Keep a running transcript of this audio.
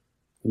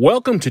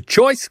Welcome to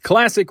Choice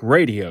Classic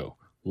Radio.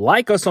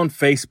 Like us on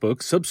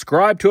Facebook,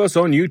 subscribe to us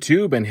on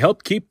YouTube, and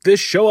help keep this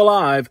show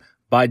alive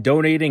by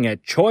donating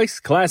at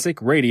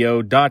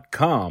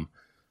choiceclassicradio.com.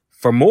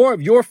 For more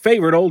of your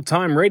favorite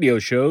old-time radio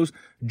shows,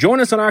 join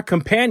us on our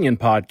companion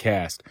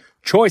podcast,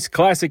 Choice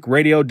Classic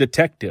Radio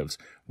Detectives,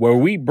 where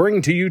we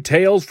bring to you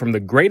tales from the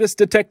greatest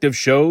detective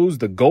shows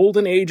the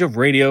golden age of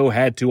radio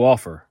had to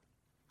offer.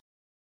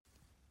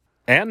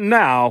 And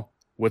now,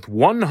 with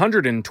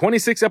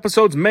 126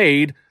 episodes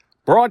made,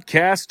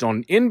 broadcast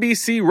on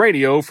NBC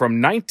Radio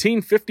from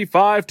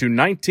 1955 to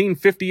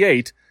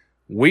 1958,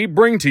 we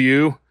bring to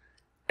you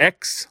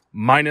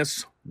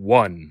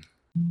X-1.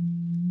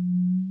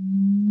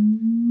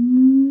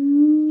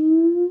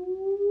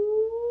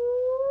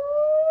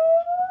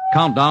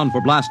 Countdown for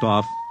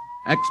blastoff.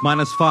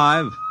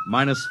 X-5,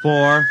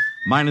 -4,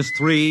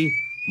 -3,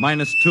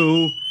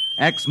 -2,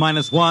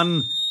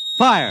 X-1,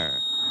 fire!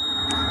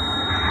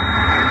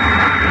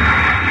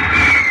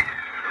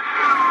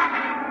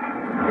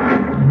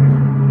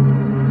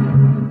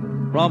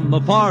 From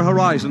the far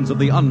horizons of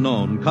the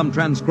unknown come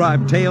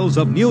transcribed tales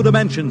of new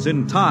dimensions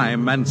in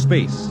time and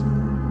space.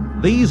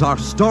 These are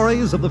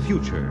stories of the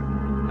future,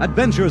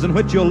 adventures in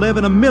which you'll live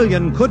in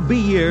 1,000,000 could-be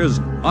years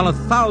on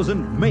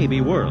 1,000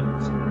 maybe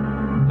worlds.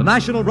 The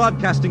National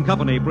Broadcasting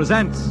Company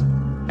presents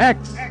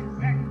X-1.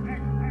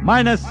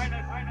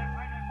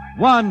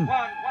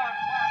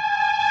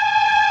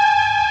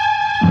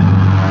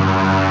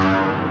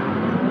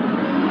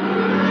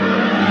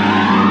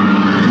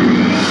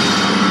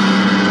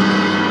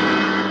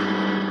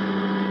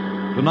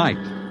 Tonight,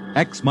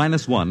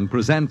 X-1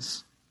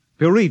 presents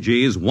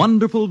Pirigi's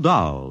Wonderful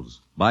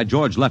Dolls by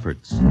George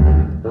Lefferts.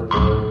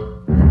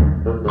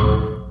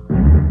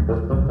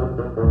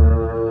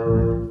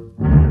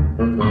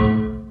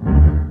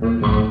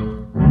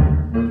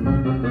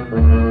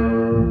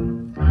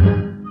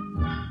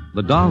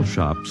 The doll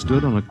shop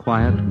stood on a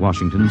quiet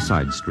Washington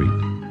side street,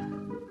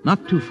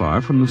 not too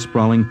far from the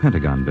sprawling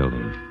Pentagon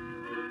building.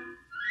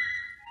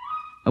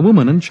 A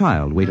woman and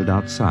child waited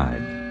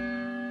outside,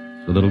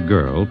 the little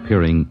girl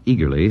peering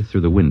eagerly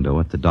through the window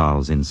at the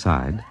dolls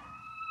inside,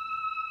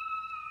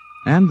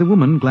 and the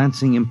woman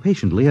glancing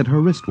impatiently at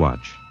her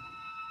wristwatch,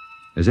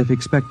 as if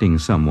expecting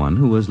someone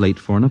who was late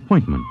for an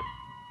appointment.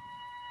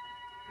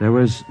 There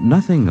was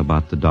nothing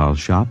about the doll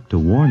shop to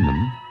warn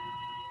them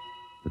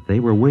that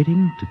they were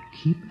waiting to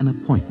keep an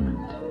appointment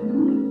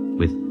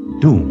with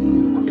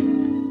doom.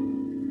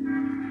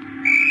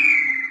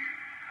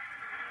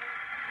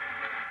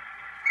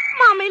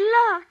 Mommy,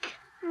 look!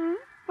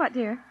 What,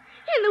 dear?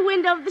 In the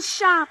window of the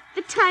shop,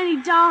 the tiny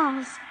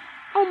dolls.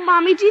 Oh,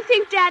 Mommy, do you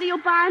think Daddy will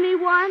buy me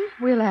one?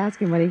 We'll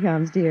ask him when he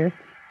comes, dear.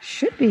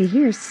 Should be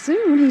here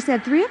soon. He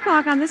said 3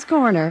 o'clock on this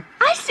corner.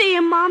 I see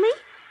him, Mommy.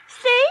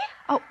 See?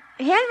 Oh,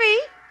 Henry,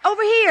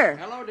 over here.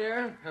 Hello,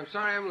 dear. I'm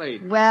sorry I'm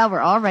late. Well, we're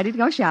all ready to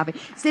go shopping.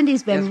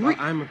 Cindy's been... Yes, well,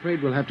 I'm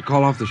afraid we'll have to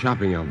call off the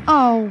shopping, Elma.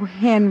 Oh,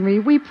 Henry,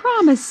 we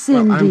promised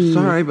Cindy. Well, I'm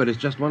sorry, but it's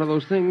just one of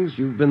those things.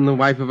 You've been the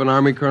wife of an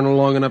army colonel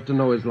long enough to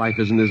know his life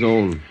isn't his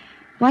own.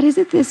 What is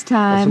it this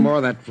time? Some more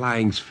of that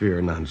flying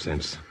sphere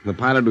nonsense. The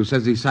pilot who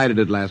says he sighted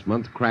it last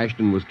month crashed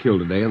and was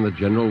killed today, and the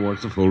general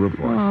wants the full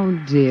report. Oh,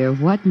 dear.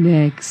 What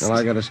next? Well,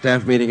 I got a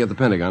staff meeting at the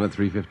Pentagon at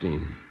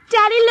 3:15.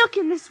 Daddy, look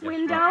in this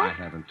window. Well, I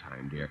haven't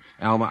time, dear.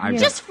 Alma,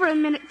 Just for a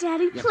minute,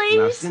 Daddy, Yes, please.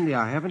 Now, Cindy,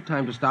 I haven't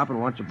time to stop and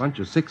watch a bunch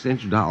of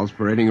 6-inch dolls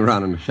parading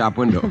around in the shop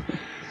window.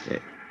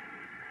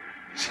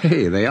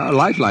 Say, they are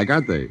lifelike,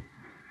 aren't they?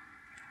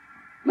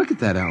 Look at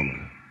that,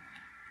 Alma.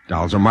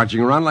 Dolls are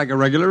marching around like a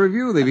regular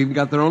review. They've even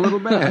got their own little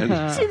band.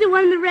 See the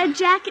one in the red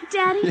jacket,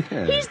 Daddy?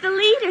 Yeah. He's the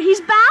leader. He's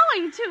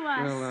bowing to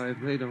us. Well,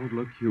 they don't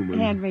look human.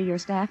 Henry, your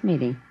staff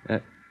meeting.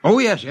 Oh,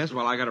 yes.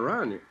 Well, I got to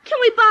run. Can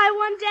we buy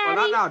one, Daddy?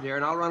 Well, not now, dear,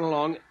 and I'll run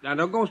along. Now,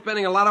 don't go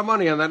spending a lot of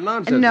money on that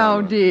nonsense. No,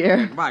 Alma.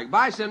 dear. Bye.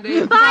 Bye,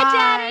 Cindy. Bye,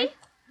 Daddy.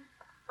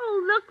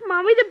 Oh, look,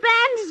 Mommy, the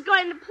band is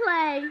going to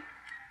play.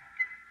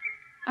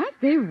 Aren't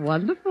they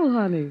wonderful,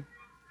 honey?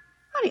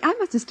 Honey, I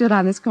must have stood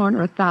on this corner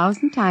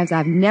 1,000 times.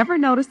 I've never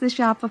noticed this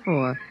shop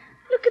before.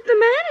 Look at the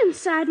man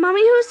inside,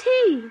 Mommy. Who's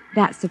he?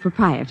 That's the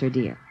proprietor,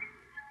 dear.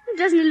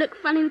 Doesn't he look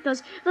funny with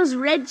those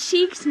red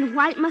cheeks and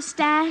white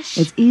mustache?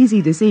 It's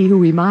easy to see who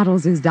he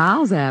models his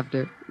dolls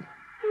after.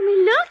 Mommy,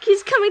 look.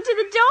 He's coming to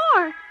the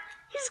door.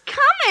 He's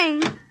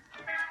coming.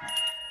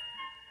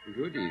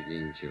 Good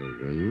evening,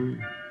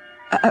 children.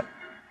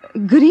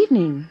 Good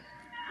evening.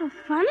 How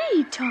funny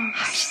he talks.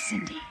 Hush,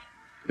 Cindy.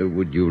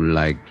 Would you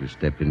like to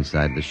step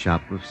inside the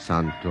shop of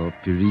Santo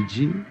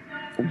Pirigi?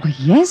 Well,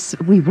 yes,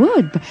 we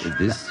would. But...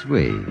 This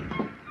way.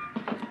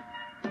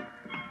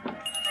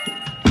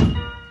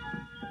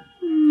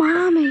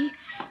 Mommy,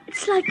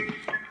 it's like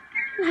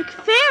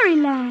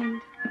fairyland.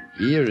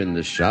 Here in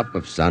the shop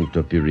of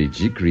Santo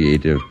Pirigi,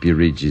 creator of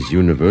Pirigi's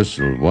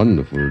universal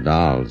wonderful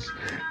dolls,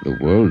 the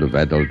world of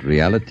adult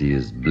reality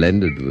is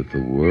blended with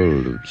the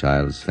world of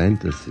child's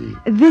fantasy.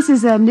 This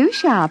is a new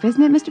shop,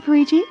 isn't it, Mr.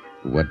 Parigi?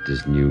 What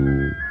is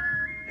new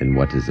and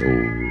what is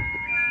old?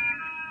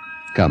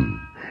 Come,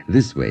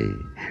 this way.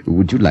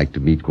 Would you like to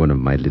meet one of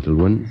my little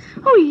ones?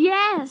 Oh,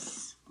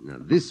 yes. Now,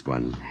 this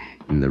one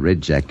in the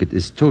red jacket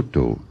is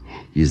Toto.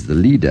 He's the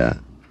leader.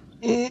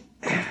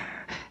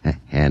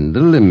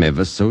 Handle him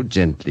ever so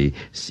gently.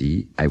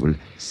 See, I will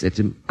set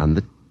him on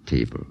the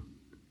table.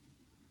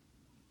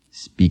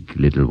 Speak,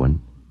 little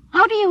one.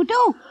 How do you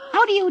do?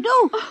 How do you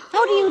do?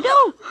 How do you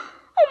do?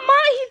 Oh,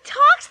 Mommy, he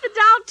talks. The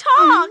doll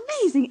talks.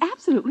 Amazing,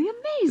 absolutely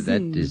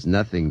amazing. That is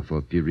nothing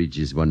for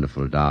Pirigi's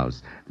wonderful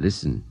dolls.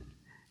 Listen.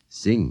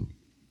 Sing.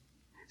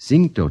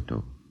 Sing,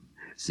 Toto.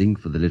 Sing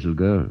for the little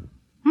girl.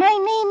 My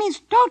name is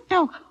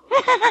Toto.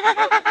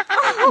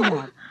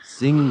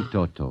 Sing,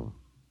 Toto.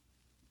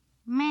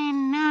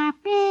 Men are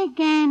big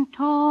and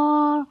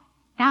tall.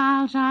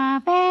 Dolls are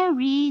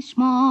very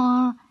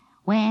small.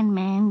 When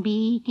men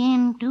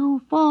begin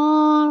to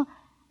fall,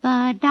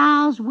 the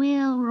dolls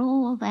will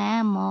rule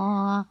them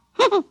all.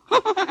 More.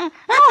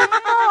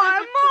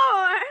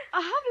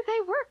 How do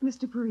they work,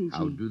 Mr. Parigi?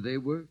 How do they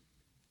work?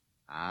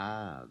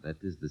 Ah, that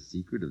is the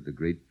secret of the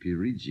great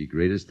Pirigi,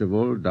 greatest of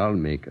all doll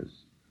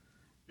makers.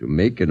 To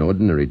make an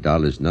ordinary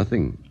doll is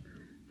nothing.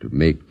 To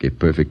make a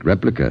perfect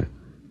replica,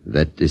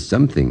 that is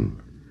something.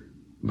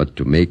 But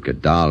to make a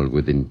doll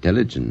with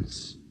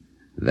intelligence,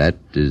 that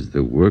is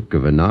the work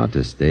of an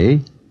artist, eh?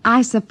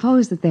 I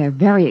suppose that they're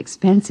very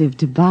expensive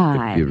to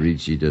buy.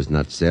 Pirigi does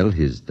not sell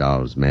his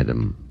dolls,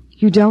 madam.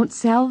 You don't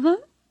sell them?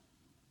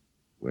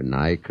 When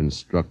I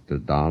construct a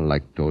doll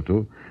like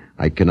Toto,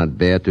 I cannot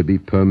bear to be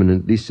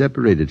permanently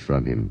separated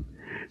from him.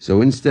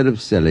 So instead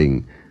of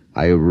selling,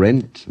 I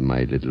rent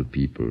my little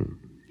people.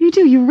 You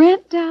do? You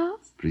rent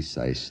dolls?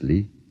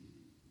 Precisely.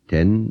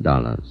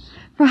 $10.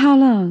 For how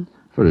long?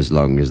 For as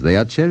long as they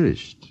are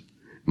cherished.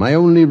 My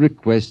only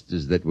request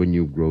is that when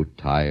you grow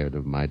tired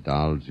of my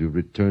dolls, you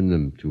return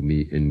them to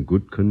me in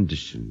good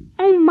condition.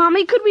 Oh,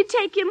 Mommy, could we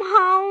take him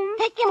home?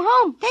 Take him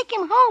home. Take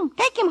him home.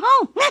 Take him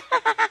home.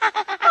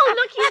 Oh,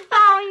 look, he's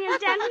bowing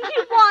and dancing.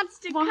 He wants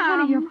to Well, come.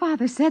 honey, your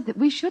father said that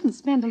we shouldn't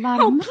spend a lot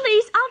Oh, of money.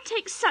 please, I'll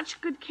take such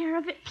good care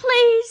of it.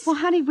 Please. Well,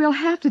 honey, we'll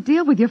have to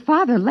deal with your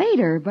father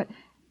later, but...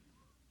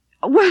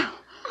 Well,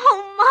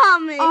 Oh,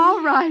 Mommy.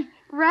 all right.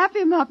 Wrap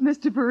him up,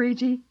 Mr.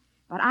 Parigi.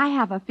 But I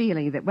have a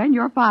feeling that when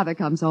your father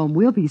comes home,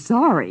 we'll be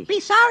sorry. Be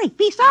sorry.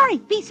 Be sorry.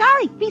 Be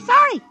sorry. Be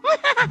sorry.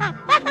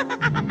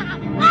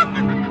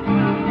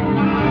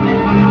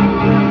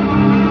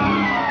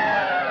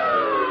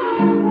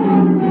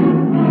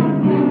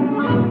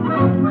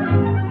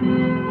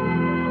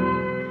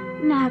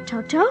 Now,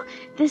 Toto,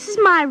 this is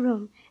my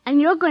room,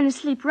 and you're going to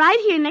sleep right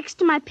here next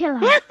to my pillow.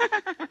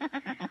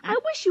 I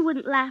wish you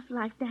wouldn't laugh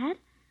like that.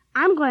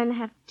 I'm going to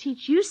have to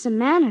teach you some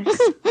manners.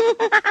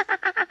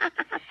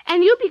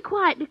 And you be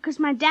quiet because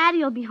my daddy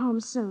will be home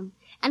soon.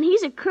 And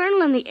he's a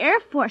colonel in the Air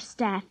Force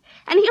staff.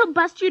 And he'll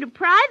bust you to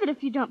private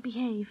if you don't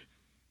behave.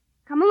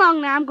 Come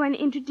along now. I'm going to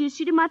introduce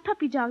you to my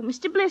puppy dog,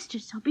 Mr. Blister,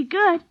 so be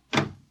good.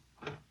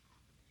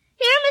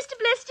 Here, Mr.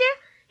 Blister.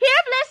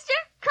 Here, Blister.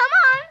 Come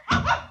on.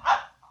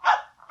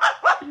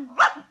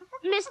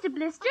 Mr.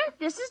 Blister,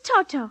 this is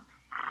Toto.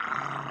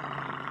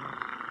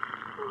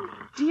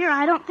 Dear,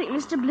 I don't think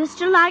Mr.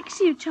 Blister likes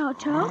you,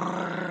 Toto.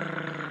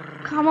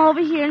 Come over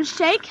here and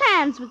shake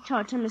hands with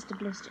Toto, Mr.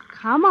 Blister.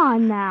 Come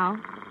on now.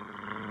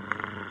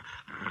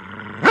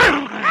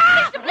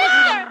 Mr.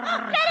 Blister!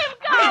 Let him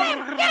go! Let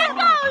him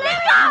go! Let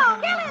him go!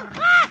 Get him!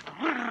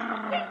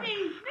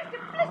 Cindy! Mr.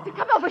 Blister,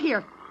 come over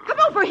here. Come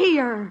over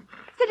here.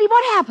 Cindy,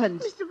 what happened?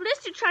 Mr.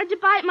 Blister tried to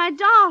bite my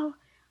doll.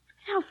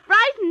 How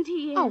frightened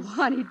he is. Oh,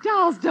 honey,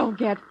 dolls don't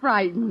get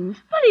frightened.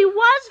 But he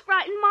was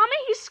frightened, Mommy.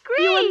 He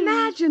screamed. You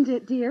imagined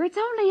it, dear. It's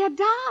only a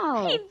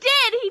doll. He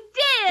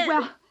did.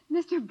 Well,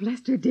 Mr.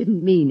 Blister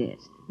didn't mean it.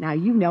 Now,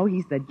 you know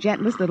he's the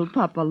gentlest little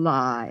pup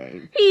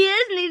alive. He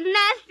is, and he's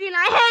nasty, and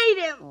I hate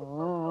him.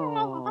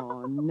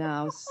 Oh,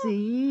 now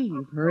see,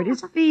 you've hurt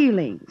his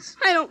feelings.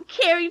 I don't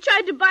care. He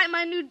tried to bite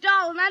my new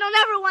doll, and I don't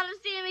ever want to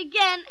see him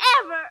again,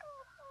 ever.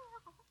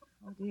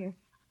 Oh, dear.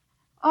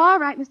 All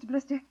right, Mr.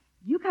 Blister.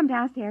 You come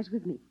downstairs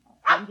with me.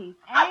 Cindy's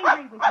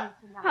angry with me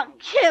tonight. I'll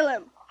kill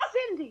him.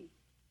 Cindy!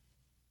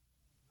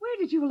 Where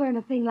did you learn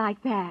a thing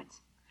like that?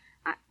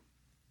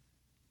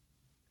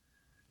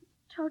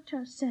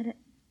 Toto said it.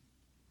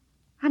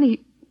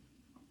 Honey,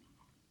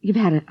 you've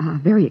had a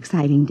very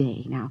exciting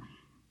day. Now,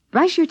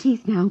 brush your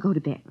teeth now and go to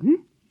bed,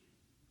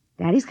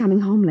 Daddy's coming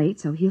home late,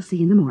 so he'll see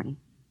you in the morning.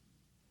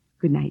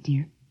 Good night,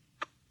 dear.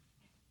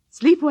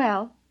 Sleep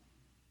well.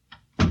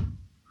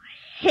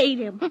 Hate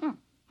him.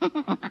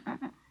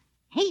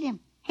 Hate him.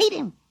 Hate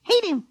him.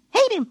 Hate him.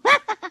 Hate him.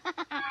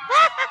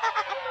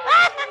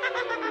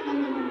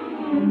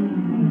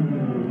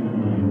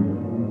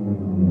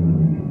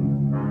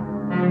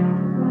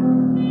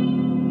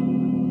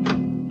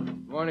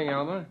 Morning,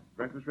 Alma.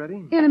 Breakfast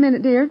ready? In a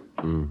minute, dear.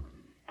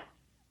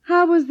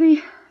 How was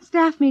the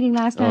staff meeting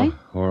last night?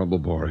 Horrible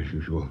bore as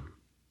usual.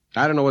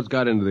 I don't know what's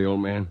got into the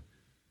old man.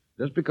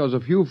 Just because a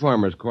few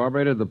farmers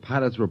corroborated the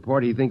pilot's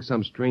report, he thinks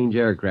some strange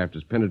aircraft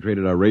has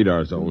penetrated our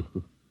radar zone.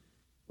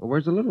 Well,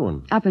 where's the little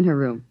one? Up in her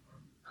room.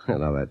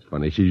 Now, that's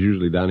funny. She's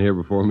usually down here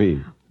before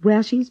me.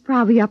 Well, she's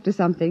probably up to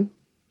something.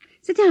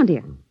 Sit down,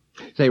 dear.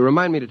 Say,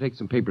 remind me to take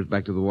some papers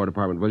back to the War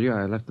Department, will you?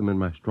 I left them in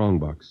my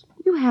strongbox.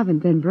 You haven't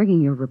been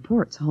bringing your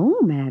reports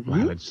home, have you?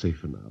 Well, it's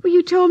safe enough. Well,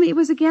 you told me it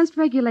was against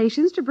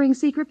regulations to bring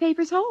secret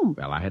papers home.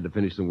 Well, I had to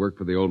finish some work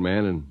for the old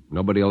man, and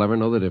nobody will ever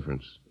know the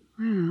difference.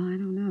 Well, I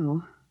don't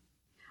know.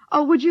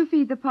 Oh, would you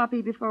feed the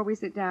puppy before we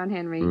sit down,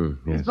 Henry?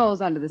 Yes. His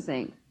bowl's under the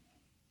sink.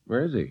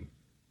 Where is he?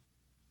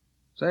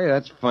 Say,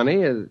 that's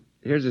funny.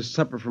 Here's his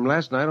supper from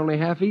last night, only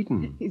half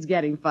eaten. He's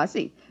getting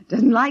fussy.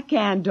 Doesn't like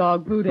canned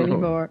dog food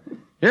anymore.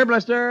 Here,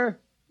 Blister.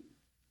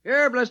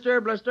 Here,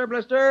 Blister, Blister,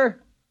 Blister.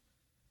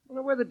 I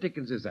wonder where the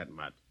dickens is that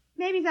mutt?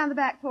 Maybe he's on the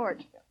back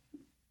porch.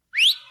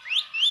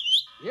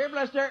 Here,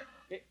 Blister.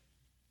 Hey.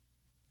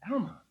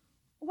 Alma.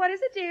 What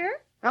is it, dear?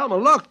 Alma,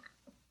 look.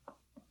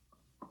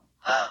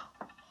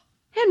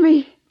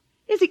 Henry,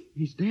 is he...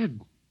 He's dead.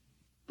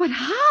 But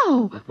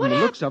how? From What the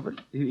happened? looks of it,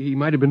 he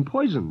might have been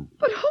poisoned.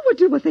 But who would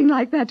do a thing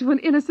like that to an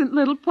innocent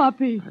little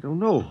puppy? I don't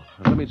know.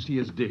 Let me see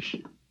his dish.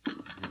 Look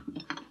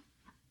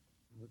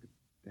at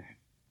that.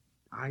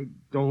 I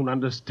don't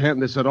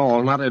understand this at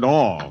all. Not at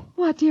all.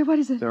 What, dear? What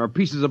is it? There are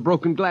pieces of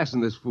broken glass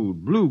in this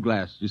food. Blue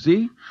glass, you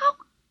see? How?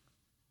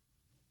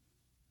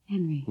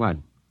 Henry, What?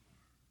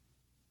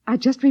 I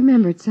just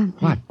remembered something.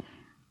 What?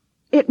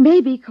 It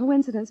may be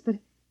coincidence, but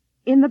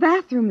in the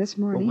bathroom this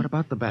Well, morning... what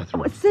about the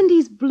bathroom? Oh,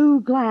 Cindy's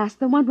blue glass,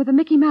 the one with the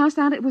Mickey Mouse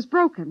on it, was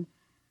broken.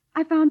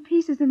 I found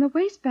pieces in the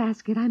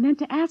wastebasket. I meant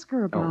to ask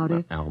her about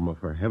it. Alma,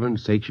 for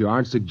heaven's sake, you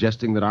aren't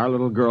suggesting that our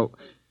little girl...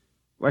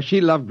 Well,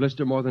 she loved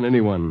Blister more than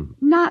anyone.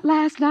 Not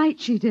last night,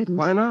 she didn't.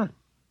 Why not?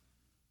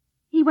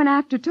 He went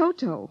after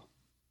Toto.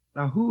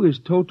 Now, who is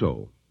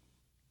Toto?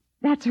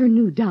 That's her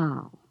new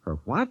doll. Her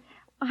what?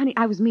 Honey,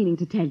 I was meaning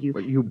to tell you.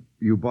 Well,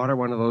 you bought her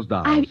one of those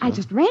dolls, I huh?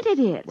 just rented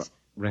it. Well,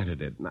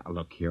 rented it. Now,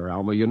 look here,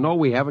 Alma. You know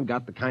we haven't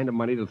got the kind of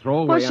money to throw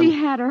away Well, she on...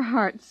 had her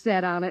heart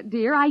set on it,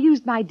 dear. I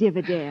used my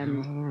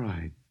dividend. All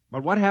right.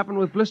 But what happened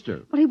with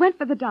Blister? Well, he went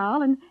for the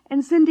doll,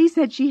 and Cindy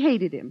said she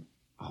hated him.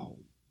 Oh,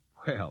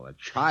 well, a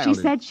child... She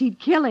said she'd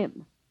kill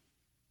him.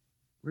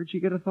 Where'd she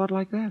get a thought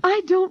like that?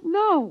 I don't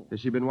know. Has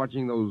she been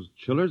watching those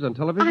chillers on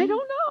television? I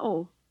don't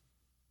know.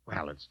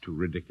 Well, it's too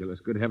ridiculous.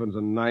 Good heavens, a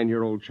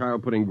 9-year-old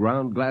child putting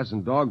ground glass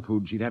in dog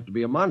food. She'd have to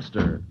be a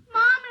monster.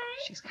 Mommy!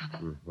 She's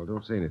coming. Well,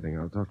 don't say anything.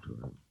 I'll talk to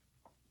her.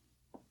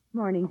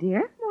 Morning,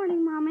 dear.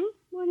 Morning, Mommy.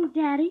 Morning,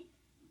 Daddy.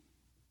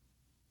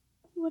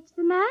 What's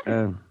the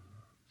matter?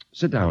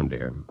 Sit down,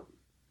 dear.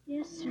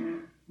 Yes, sir.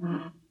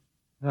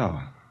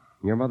 Oh,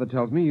 your mother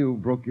tells me you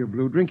broke your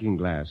blue drinking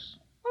glass.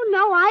 Oh,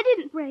 no, I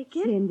didn't break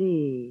it.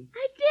 Cindy.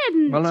 I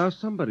didn't. Well, now,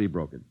 somebody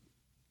broke it.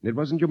 It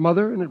wasn't your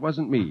mother, and it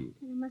wasn't me.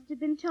 It must have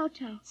been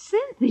Toto.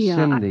 Cynthia.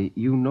 Cindy,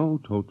 you know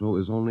Toto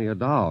is only a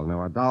doll.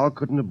 Now, a doll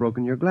couldn't have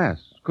broken your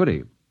glass, could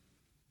he?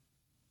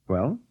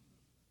 Well?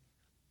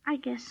 I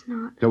guess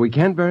not. So we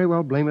can't very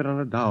well blame it on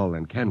a doll,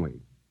 then, can we?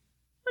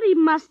 But he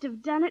must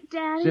have done it,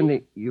 Daddy.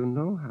 Cindy, you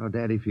know how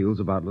Daddy feels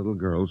about little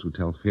girls who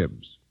tell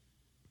fibs.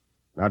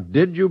 Now,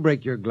 did you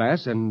break your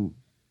glass and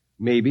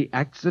maybe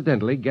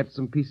accidentally get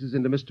some pieces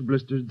into Mr.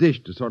 Blister's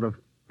dish to sort of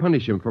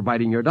punish him for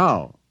biting your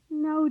doll?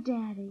 No,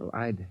 Daddy. Well,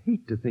 I'd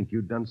hate to think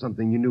you'd done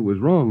something you knew was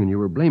wrong and you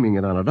were blaming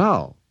it on a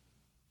doll.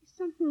 Is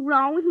something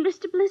wrong with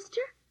Mr.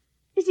 Blister?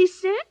 Is he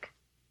sick?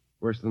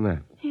 Worse than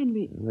that.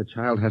 Henry. The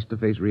child has to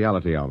face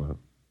reality, Alma.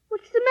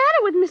 What's the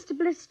matter with Mr.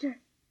 Blister?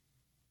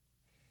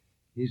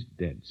 He's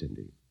dead,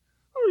 Cindy.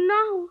 Oh,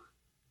 no.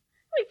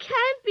 He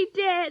can't be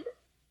dead.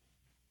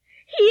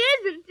 He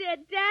isn't dead,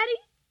 Daddy.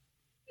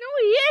 No,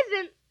 he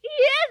isn't. He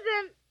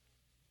isn't.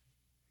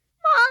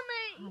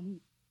 Mommy!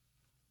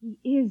 Honey,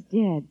 he is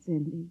dead,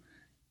 Cindy.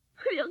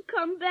 But he'll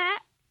come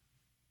back.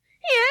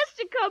 He has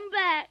to come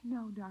back.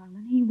 No,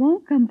 darling, he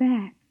won't come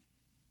back.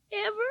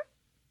 Ever?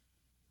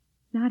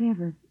 Not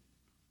ever.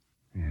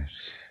 Yes.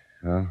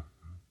 Well,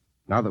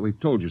 now that we've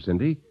told you,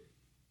 Cindy,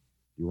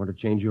 you want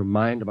to change your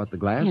mind about the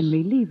glass?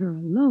 Henry, leave her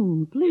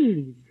alone,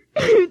 please.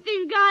 You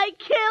think I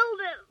killed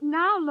him?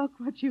 Now look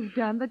what you've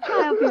done. The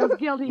child feels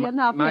guilty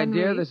enough, My Henry.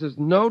 dear, this is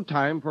no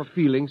time for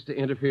feelings to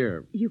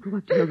interfere. You go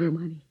up to your room,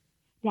 honey.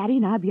 Daddy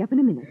and I'll be up in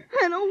a minute.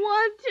 I don't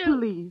want to.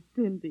 Please,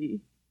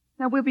 Cindy.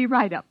 Now, we'll be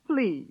right up,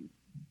 please.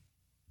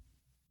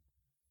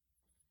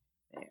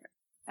 There.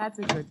 That's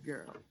a good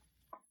girl.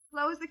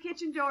 Close the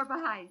kitchen door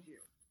behind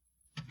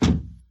you.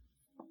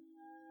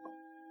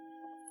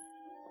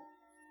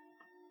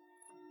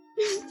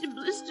 Mr.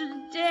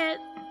 Blister's dead.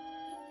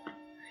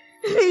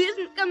 He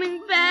isn't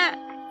coming back.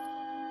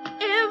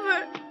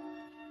 Ever.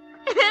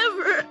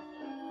 Ever.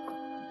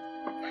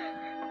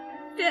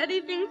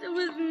 Daddy thinks it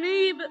was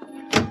me, but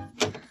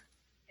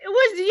it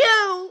was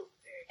you.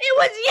 It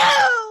was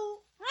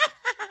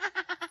you.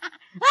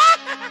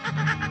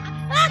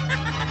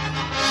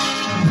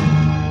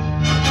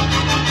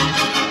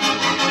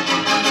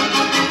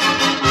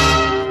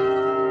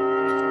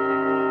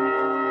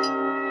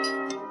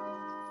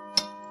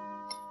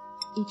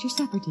 Eat your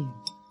supper, dear.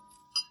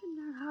 I'm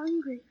not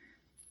hungry.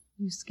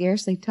 You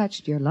scarcely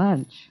touched your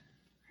lunch.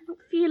 I don't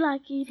feel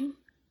like eating.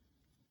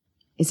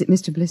 Is it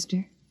Mr.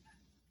 Blister?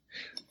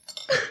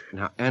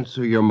 Now,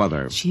 answer your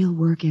mother. She'll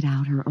work it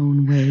out her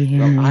own way,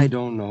 Henry. Well, I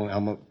don't know,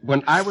 Elma.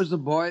 When I was a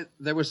boy,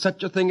 there was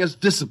such a thing as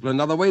discipline.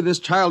 Now, the way this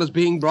child is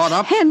being brought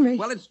up... Henry!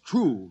 Well, it's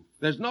true.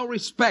 There's no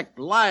respect,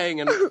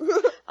 lying, and...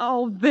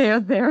 Oh,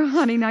 there,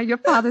 honey. Now, your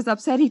father's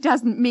upset. He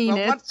doesn't mean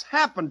Well, it. what's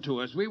happened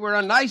to us? We were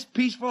a nice,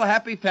 peaceful,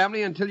 happy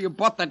family until you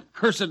bought that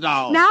cursed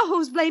doll. Now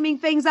who's blaming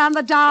things on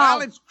the doll?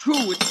 Well, it's true.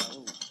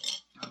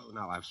 Oh,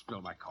 now I've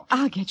spilled my coffee.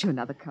 I'll get you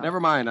another cup. Never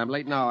mind. I'm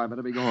late now. I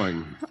better be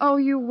going. Oh,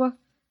 you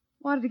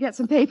wanted to get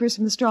some papers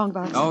from the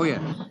strongbox. Oh,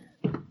 yes.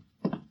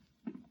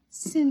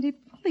 Cindy,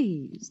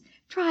 please,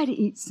 try to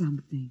eat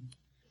something.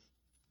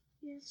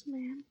 Yes,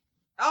 ma'am.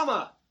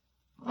 Alma!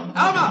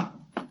 Alma!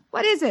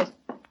 What is it?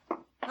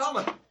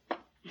 Alma!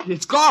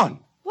 It's gone.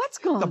 What's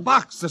gone?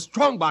 The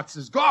strong box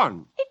is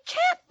gone. It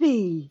can't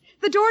be.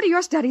 The door to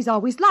your study's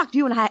always locked.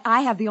 You and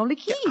I have the only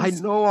keys. I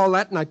know all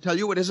that, and I tell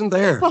you it isn't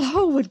there. Well,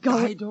 who would go?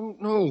 I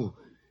don't know.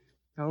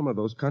 Alma,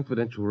 those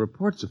confidential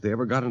reports, if they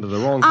ever got into the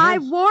wrong I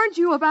hands... warned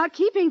you about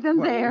keeping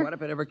them there. What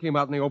if it ever came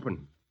out in the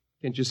open?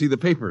 Can't you see the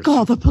papers?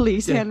 Call the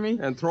police, Henry.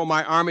 And throw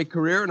my Army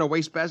career in a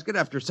wastebasket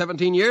after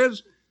 17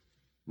 years?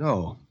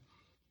 No.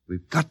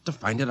 We've got to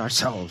find it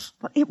ourselves.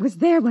 Well, it was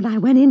there when I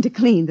went in to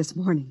clean this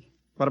morning.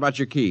 What about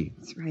your key?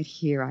 It's right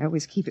here. I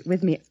always keep it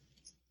with me.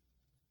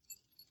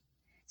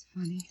 It's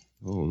funny.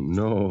 Oh,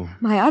 no.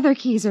 My other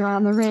keys are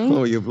on the ring.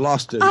 Oh, you've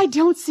lost it. I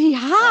don't see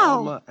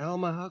how.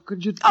 Alma, how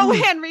could you do Oh,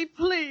 it? Henry,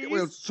 please.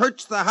 We'll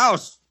search the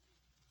house.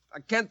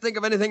 I can't think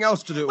of anything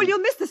else to do. Well, you'll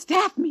miss the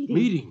staff meeting.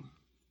 Meeting?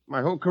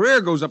 My whole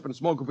career goes up in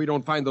smoke if we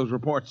don't find those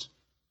reports.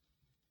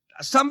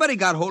 Somebody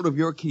got hold of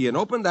your key and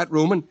opened that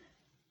room and...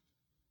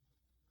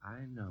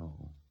 I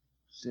know.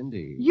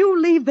 Cindy. You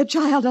leave the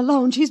child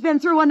alone. She's been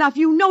through enough.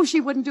 You know she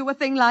wouldn't do a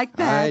thing like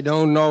that. I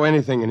don't know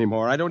anything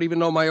anymore. I don't even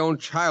know my own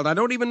child. I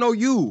don't even know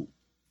you.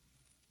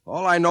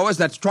 All I know is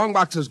that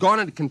strongbox is gone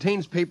and it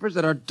contains papers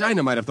that are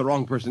dynamite if the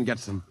wrong person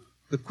gets them.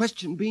 The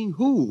question being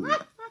who?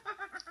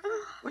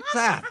 What's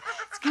that?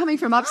 It's coming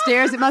from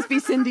upstairs. It must be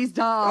Cindy's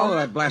doll. Oh,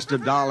 that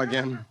blasted doll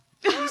again.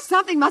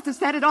 Something must have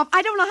set it off.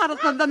 I don't know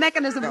how the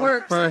mechanism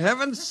works. For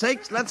heaven's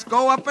sakes, let's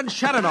go up and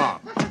shut it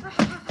off.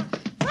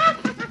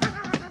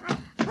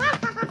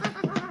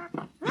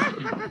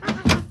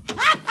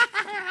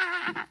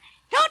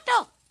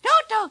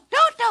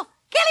 Toto,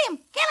 kill him.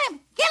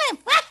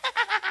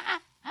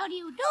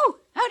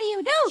 How do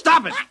you do?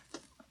 Stop it!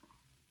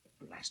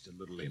 Blasted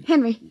little imp.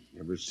 Henry.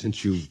 Ever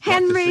since you...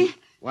 Henry.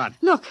 What?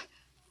 Look.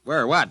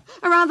 Where? What?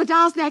 Around the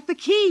doll's neck, the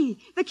key.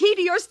 The key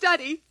to your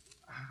study.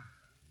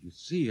 You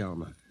see,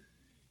 Alma,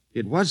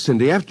 it was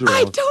Cindy after all.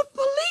 I don't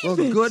believe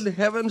it. Well, good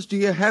heavens, do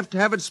you have to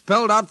have it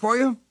spelled out for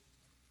you?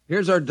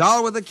 Here's our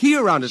doll with a key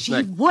around its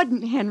neck. She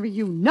wouldn't, Henry.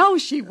 You know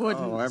she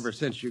wouldn't. Oh, ever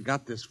since you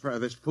got this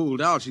fool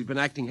doll, she's been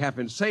acting half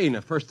insane.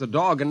 At first the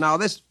dog, and now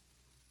this.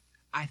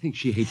 I think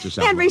she hates us,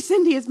 Alma. Henry,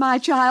 Cindy is my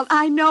child.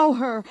 I know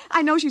her.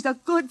 I know she's a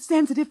good,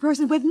 sensitive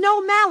person with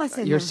no malice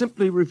in You're her.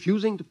 simply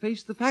refusing to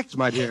face the facts,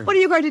 my dear. What are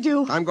you going to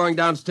do? I'm going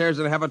downstairs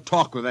and have a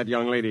talk with that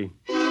young lady.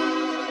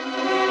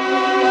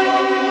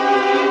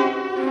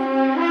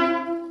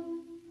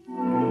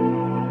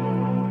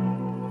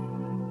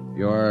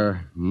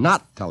 You're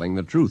not telling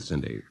the truth,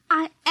 Cindy.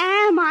 I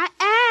am.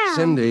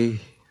 Cindy,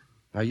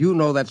 now you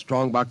know that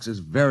strongbox is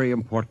very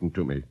important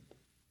to me.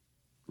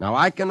 Now,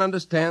 I can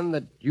understand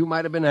that you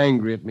might have been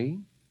angry at me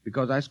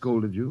because I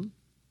scolded you,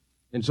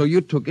 and so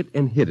you took it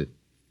and hid it,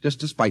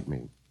 just to spite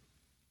me.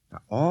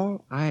 Now,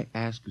 all I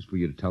ask is for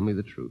you to tell me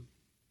the truth.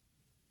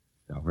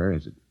 Now, where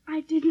is it?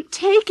 I didn't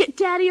take it,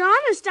 Daddy.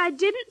 Honest, I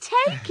didn't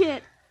take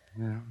it.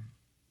 Yeah.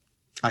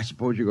 I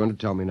suppose you're going to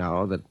tell me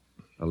now that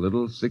a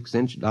little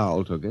 6-inch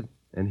doll took it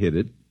and hid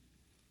it.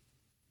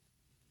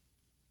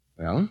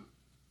 Well,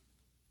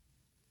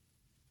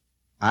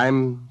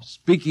 I'm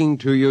speaking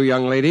to you,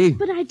 young lady.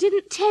 But I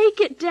didn't take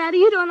it, Daddy.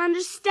 You don't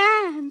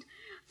understand.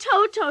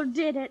 Toto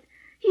did it.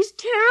 He's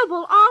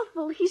terrible,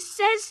 awful. He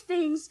says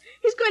things.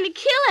 He's going to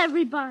kill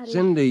everybody.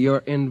 Cindy,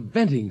 you're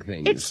inventing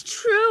things. It's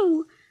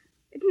true.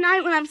 At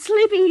night when I'm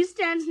sleeping, he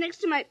stands next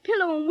to my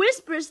pillow and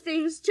whispers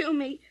things to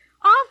me.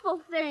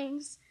 Awful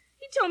things.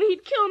 He told me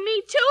he'd kill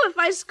me, too, if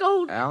I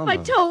scold. Alma. If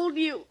I told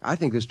you. I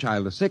think this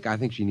child is sick. I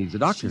think she needs a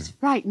doctor. She's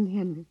frightened,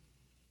 Henry.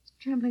 She's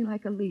trembling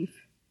like a leaf.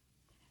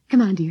 Come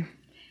on, dear.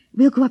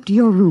 We'll go up to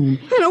your room.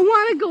 I don't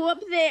want to go up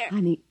there.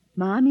 Honey,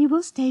 Mommy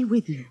will stay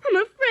with you. I'm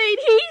afraid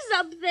he's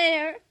up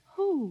there.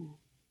 Who?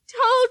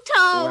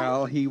 Toto.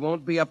 Well, he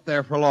won't be up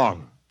there for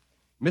long.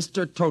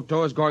 Mr.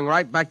 Toto is going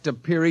right back to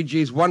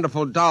Pirigi's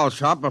wonderful doll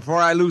shop before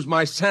I lose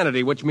my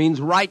sanity, which means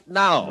right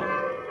now.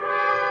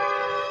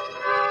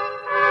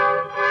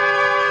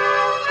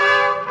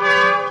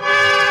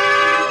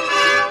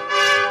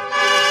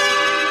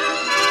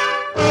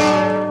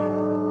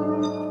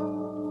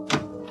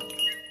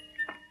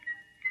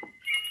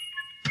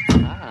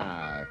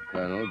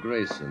 Colonel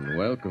Grayson,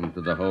 welcome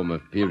to the home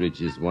of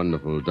Pirigi's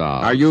wonderful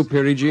doll. Are you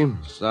Pirigi?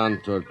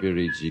 Santor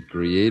Pirigi,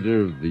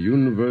 creator of the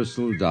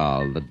universal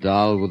doll, the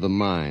doll with a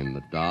mind,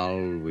 the doll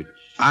which...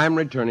 I'm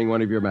returning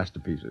one of your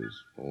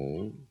masterpieces.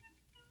 Oh,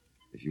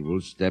 if you will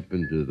step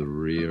into the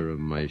rear of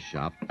my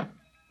shop.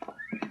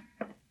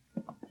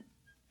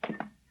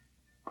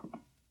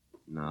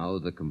 Now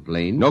the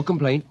complaint. No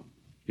complaint.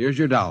 Here's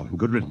your doll.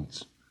 Good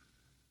riddance.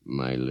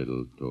 My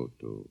little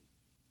Toto.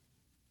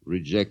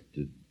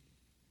 Rejected.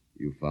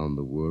 You found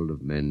the world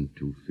of men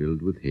too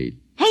filled with hate.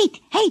 Hate,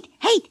 hate,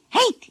 hate,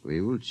 hate. We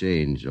will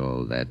change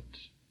all that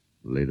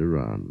later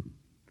on.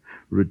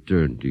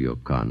 Return to your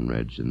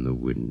comrades in the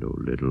window,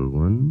 little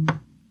one.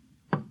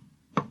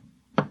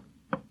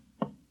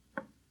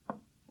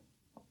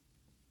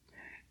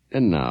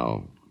 And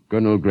now,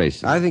 Colonel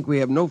Grayson. I think we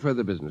have no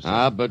further business.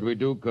 Sir. But we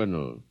do,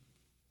 Colonel.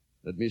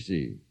 Let me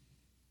see.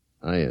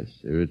 Yes,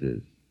 here it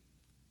is.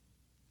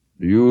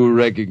 Do you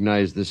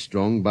recognize this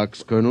strong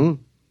box, Colonel?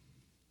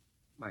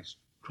 My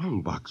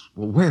strong box?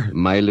 Well, where?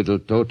 My little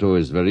Toto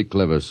is very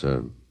clever,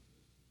 sir.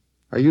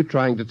 Are you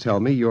trying to tell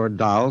me your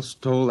doll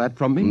stole that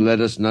from me?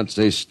 Let us not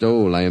say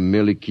stole. I am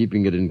merely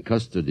keeping it in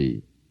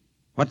custody.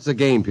 What's the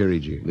game,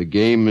 Pirigi? The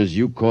game, as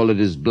you call it,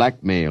 is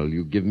blackmail.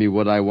 You give me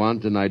what I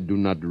want, and I do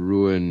not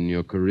ruin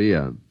your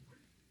career.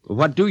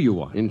 What do you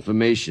want?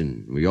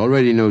 Information. We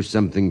already know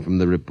something from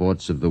the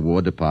reports of the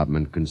War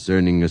Department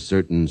concerning a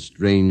certain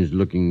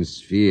strange-looking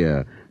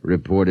sphere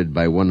reported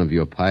by one of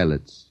your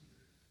pilots.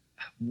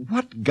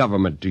 What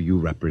government do you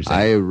represent?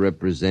 I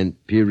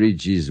represent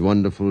Pirigi's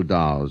wonderful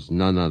dolls,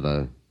 none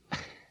other.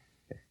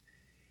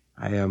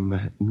 I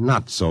am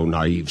not so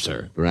naive,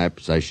 sir.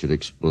 Perhaps I should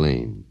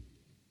explain.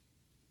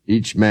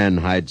 Each man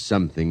hides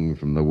something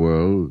from the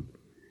world.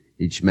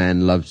 Each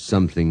man loves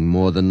something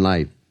more than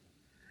life.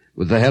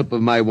 With the help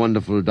of my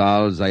wonderful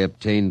dolls, I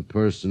obtain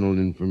personal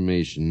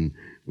information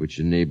which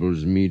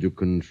enables me to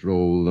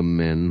control the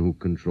men who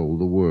control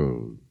the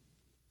world.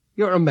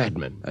 You're a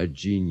madman. A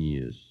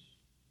genius.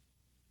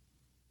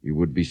 You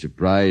would be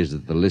surprised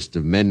at the list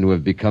of men who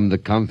have become the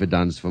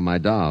confidants for my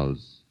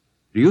dolls.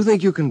 Do you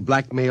think you can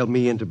blackmail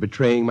me into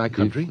betraying my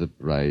country? If the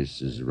price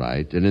is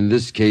right. And in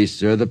this case,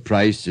 sir, the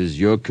price is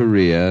your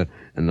career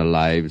and the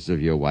lives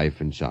of your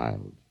wife and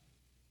child.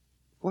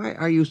 Why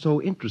are you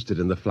so interested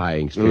in the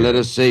flying sphere? Let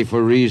us say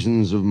for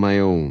reasons of my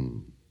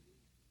own.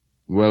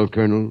 Well,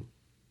 Colonel?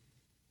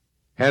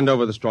 Hand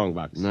over the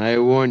strongbox. And I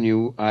warn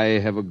you, I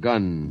have a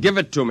gun. Give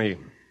it to me.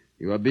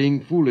 You are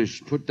being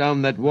foolish. Put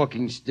down that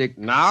walking stick.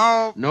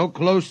 Now. No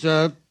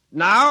closer.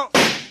 Now.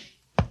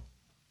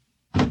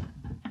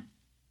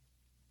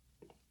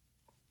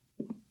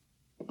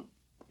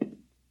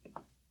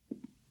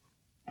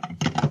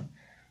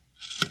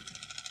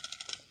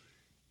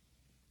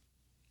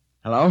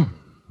 Hello?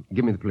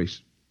 Give me the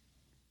police.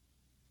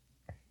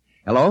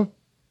 Hello?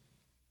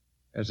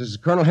 Yes, this is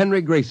Colonel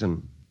Henry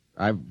Grayson.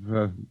 I've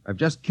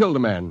just killed a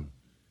man.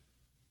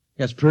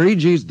 Yes,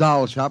 Pirigi's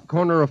doll shop,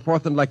 corner of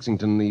 4th and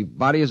Lexington. The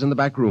body is in the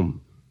back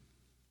room.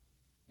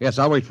 Yes,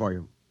 I'll wait for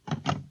you.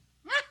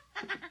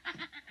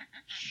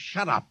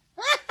 Shut up.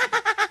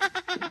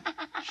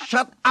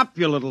 Shut up,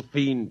 you little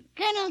fiend.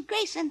 Colonel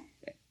Grayson.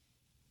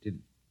 Did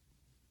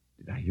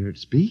I hear it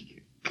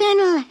speak?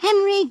 Colonel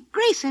Henry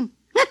Grayson.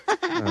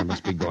 I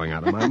must be going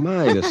out of my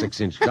mind, a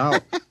 6-inch doll.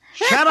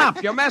 Shut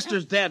up! Your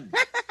master's dead.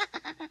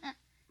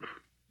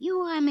 You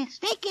are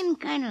mistaken,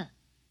 Colonel.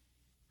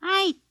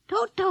 I,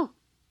 Toto,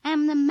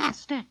 am the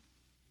master.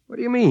 What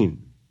do you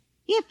mean?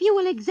 If you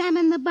will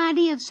examine the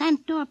body of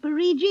Santor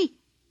Pirigi,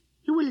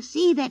 you will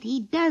see that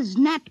he does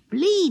not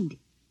bleed.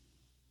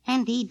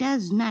 And he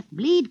does not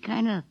bleed,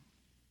 Colonel,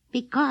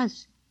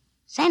 because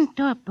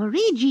Santor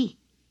Pirigi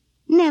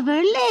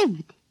never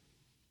lived.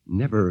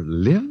 Never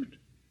lived?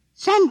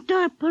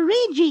 Santor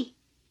Pirigi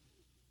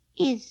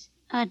is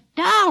a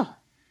doll.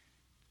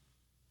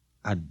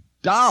 A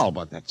doll?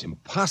 But that's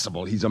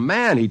impossible. He's a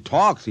man. He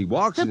talks. He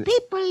walks. The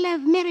people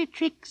of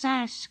Meretrix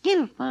are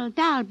skillful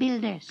doll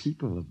builders.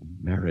 People of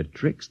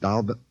Meretrix,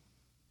 doll builders?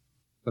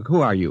 Look,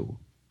 who are you?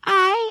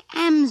 I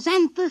am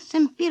Xanthus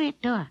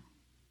Imperator,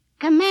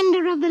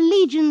 commander of the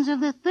legions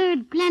of the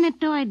 3rd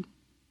planetoid,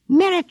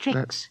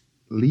 Meretrix.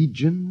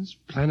 Legions?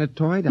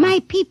 Planetoid?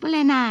 My people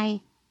and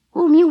I,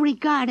 whom you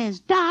regard as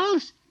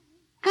dolls,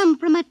 come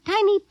from a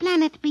tiny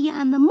planet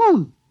beyond the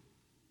moon,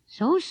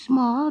 so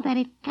small that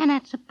it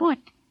cannot support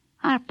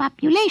our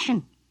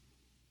population.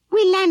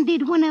 We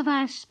landed one of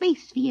our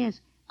space spheres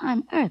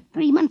on Earth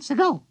 3 months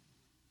ago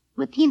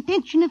with the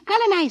intention of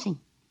colonizing.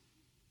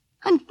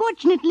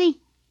 Unfortunately,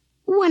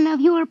 one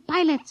of your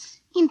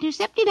pilots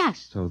intercepted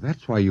us. So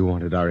that's why you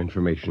wanted our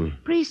information.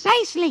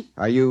 Precisely.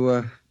 Are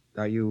you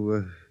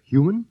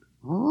human?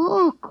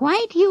 Oh,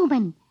 quite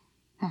human.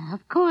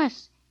 Of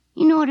course,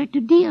 in order to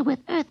deal with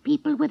Earth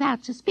people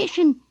without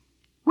suspicion,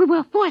 we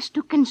were forced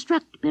to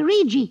construct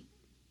Pirigi,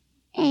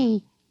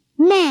 a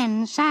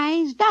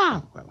man-sized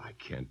doll. Well, I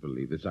can't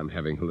believe this. I'm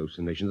having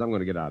hallucinations. I'm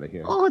going to get out of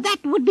here. Oh, that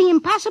would be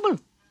impossible.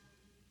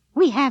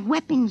 We have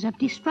weapons of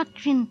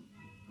destruction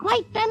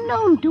quite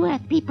unknown to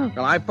Earth people.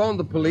 Well, I phoned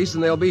the police,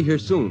 and they'll be here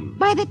soon.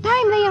 By the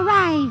time they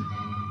arrive,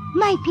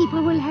 my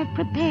people will have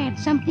prepared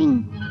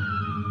something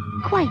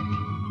quite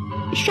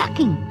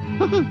shocking.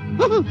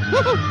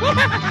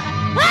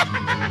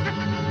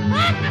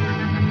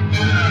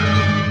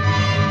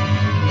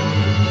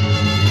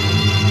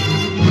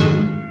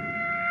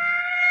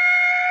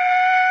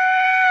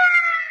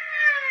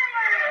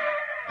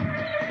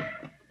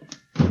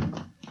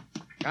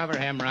 Cover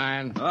him,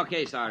 Ryan.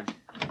 Okay, Sarge.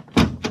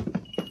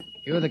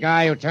 You the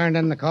guy who turned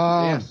in the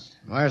call? Yes.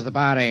 Where's the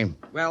body?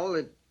 Well,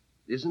 it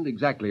isn't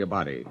exactly a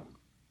body.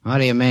 What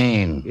do you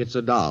mean? It's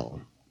a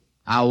doll.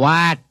 A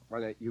what?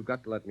 Well, you've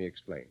got to let me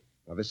explain.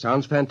 Now, this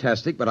sounds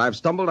fantastic, but I've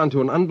stumbled onto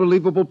an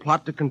unbelievable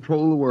plot to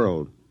control the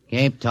world.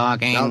 Keep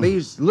talking. Now,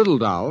 these little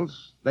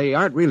dolls, they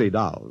aren't really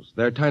dolls.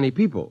 They're tiny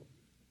people.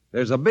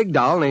 There's a big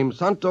doll named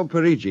Santo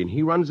Perigi, and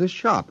he runs this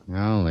shop.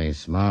 Holy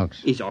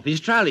smokes. He's off his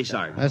trolley,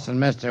 Sarge. Listen,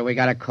 mister, we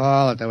got a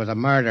call that there was a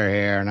murder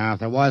here. Now, if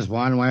there was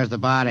one, where's the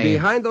body?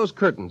 Behind those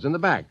curtains in the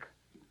back.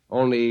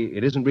 Only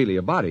it isn't really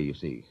a body, you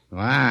see.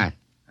 What?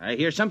 I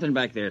hear something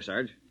back there,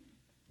 Sarge.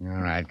 All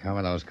right,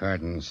 cover those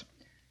curtains.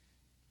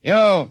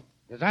 You!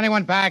 Is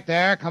anyone back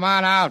there? Come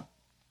on out.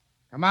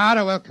 Come out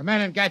or we'll come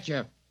in and get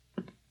you.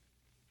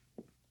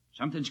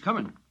 Something's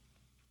coming.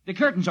 The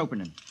curtain's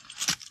opening.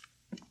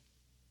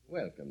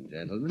 Welcome,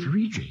 gentlemen.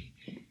 Perigi?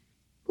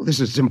 Well, this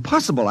is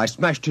impossible. I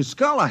smashed his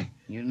skull.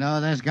 You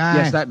know this guy?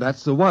 Yes,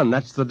 that's the one.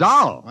 That's the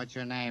doll. What's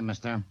your name,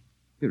 mister?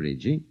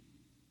 Perigi.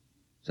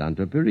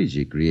 Santo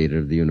Perigi, creator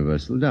of the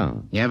Universal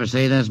Doll. You ever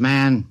see this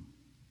man?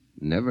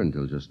 Never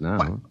until just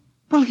now.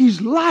 Well,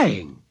 he's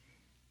lying.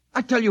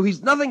 I tell you,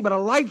 he's nothing but a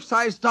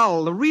life-size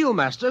doll. The real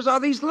masters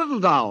are these little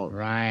dolls.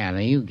 Ryan,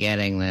 are you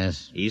getting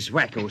this? He's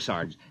wacko,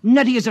 Sarge.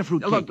 Nutty as a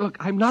fruitcake. Look,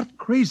 I'm not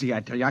crazy,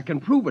 I tell you. I can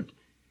prove it.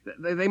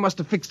 They must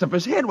have fixed up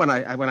his head when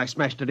I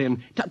smashed it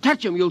in.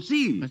 Touch him, you'll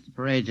see. Mr.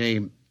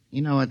 Perigi,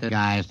 you know what the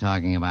guy is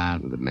talking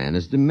about. The man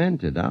is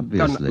demented,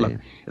 obviously. Look,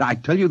 I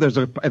tell you, there's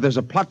a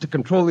plot to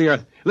control the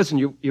Earth. Listen,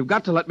 you've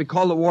got to let me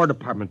call the War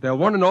Department. They'll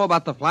want to know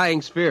about the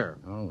flying sphere.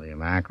 Holy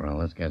mackerel,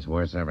 this gets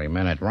worse every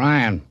minute.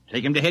 Ryan.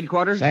 Take him to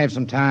headquarters? Save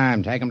some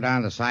time. Take him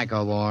down to the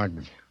psycho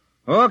ward.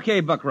 Okay,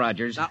 Buck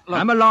Rogers. Look,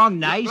 come along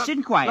nice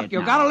and quiet. Look,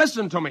 you've now. got to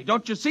listen to me.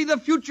 Don't you see the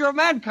future of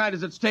mankind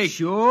is at stake?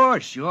 Sure.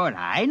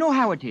 I know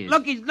how it is.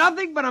 Look, he's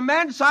nothing but a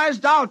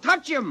man-sized doll.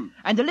 Touch him.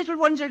 And the little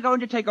ones are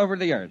going to take over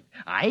the Earth.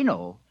 I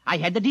know. I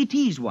had the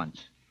DTs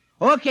once.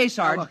 Okay,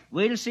 Sarge. Look.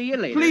 We'll see you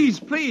later.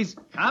 Please.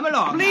 Come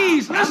along.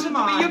 Please, now. listen Come to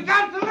on. me. You've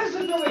got to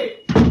listen to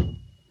me.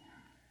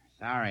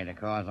 Sorry to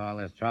cause all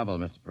this trouble,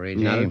 Mr. Perigi.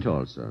 Not at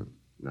all, sir.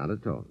 Not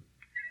at all.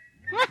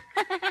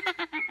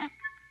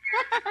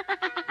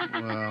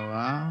 Well,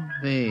 I'll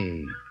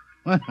be.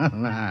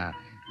 That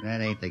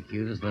ain't the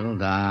cutest little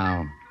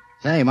doll.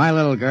 Say, my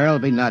little girl will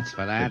be nuts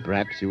for that. But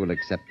perhaps you will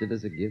accept it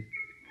as a gift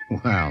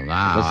Well,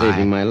 now. for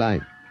saving my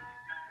life.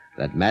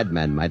 That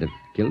madman might have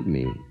killed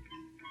me.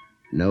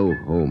 No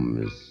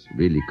home is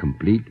really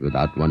complete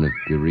without one of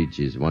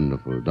Pirigi's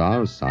wonderful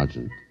dolls,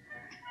 Sergeant.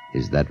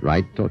 Is that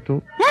right,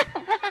 Toto?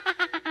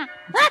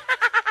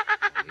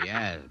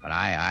 Yes, but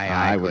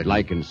I would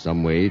like in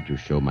some way to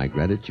show my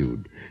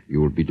gratitude. You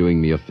will be doing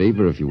me a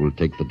favor if you will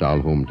take the doll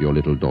home to your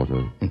little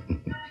daughter.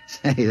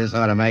 Say, this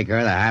ought to make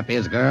her the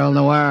happiest girl in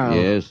the world.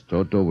 Yes,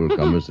 Toto will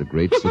come as a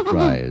great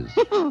surprise.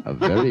 A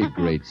very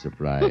great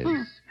surprise.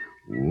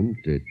 Won't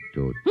it,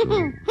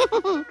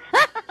 Toto?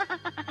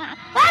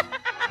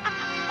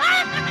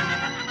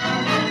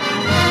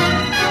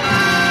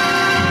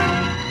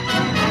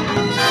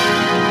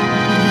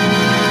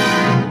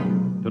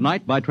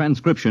 Tonight, by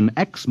transcription,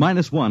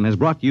 X-1 has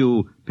brought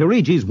you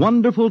Pirigi's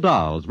Wonderful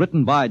Dolls,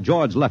 written by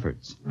George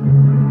Lefferts.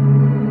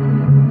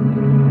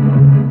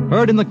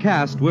 Heard in the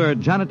cast were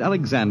Janet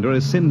Alexander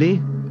as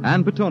Cindy,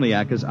 Ann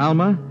Petoniak as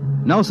Alma,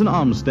 Nelson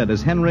Olmsted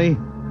as Henry,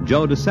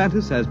 Joe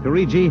DeSantis as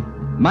Pirigi,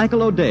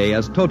 Michael O'Day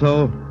as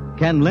Toto,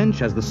 Ken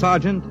Lynch as the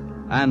Sergeant,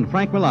 and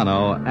Frank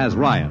Milano as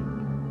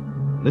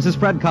Ryan. This is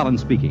Fred Collins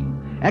speaking.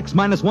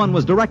 X-1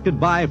 was directed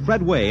by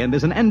Fred Way and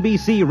is an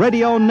NBC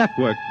Radio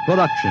Network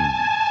production.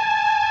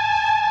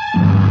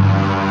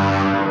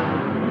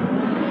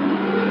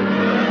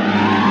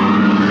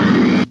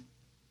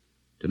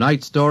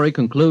 Tonight's story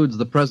concludes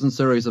the present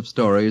series of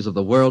stories of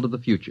the world of the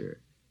future.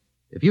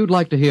 If you'd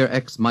like to hear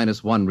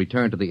X-1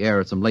 return to the air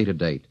at some later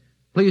date,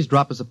 please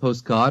drop us a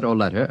postcard or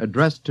letter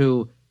addressed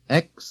to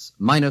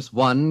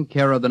X-1,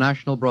 care of the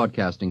National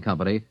Broadcasting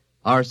Company,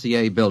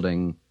 RCA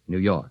Building, New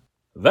York.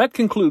 That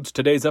concludes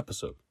today's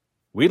episode.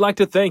 We'd like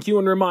to thank you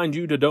and remind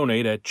you to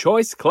donate at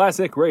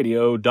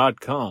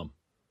choiceclassicradio.com.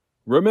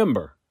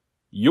 Remember,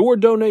 your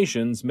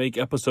donations make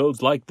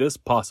episodes like this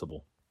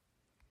possible.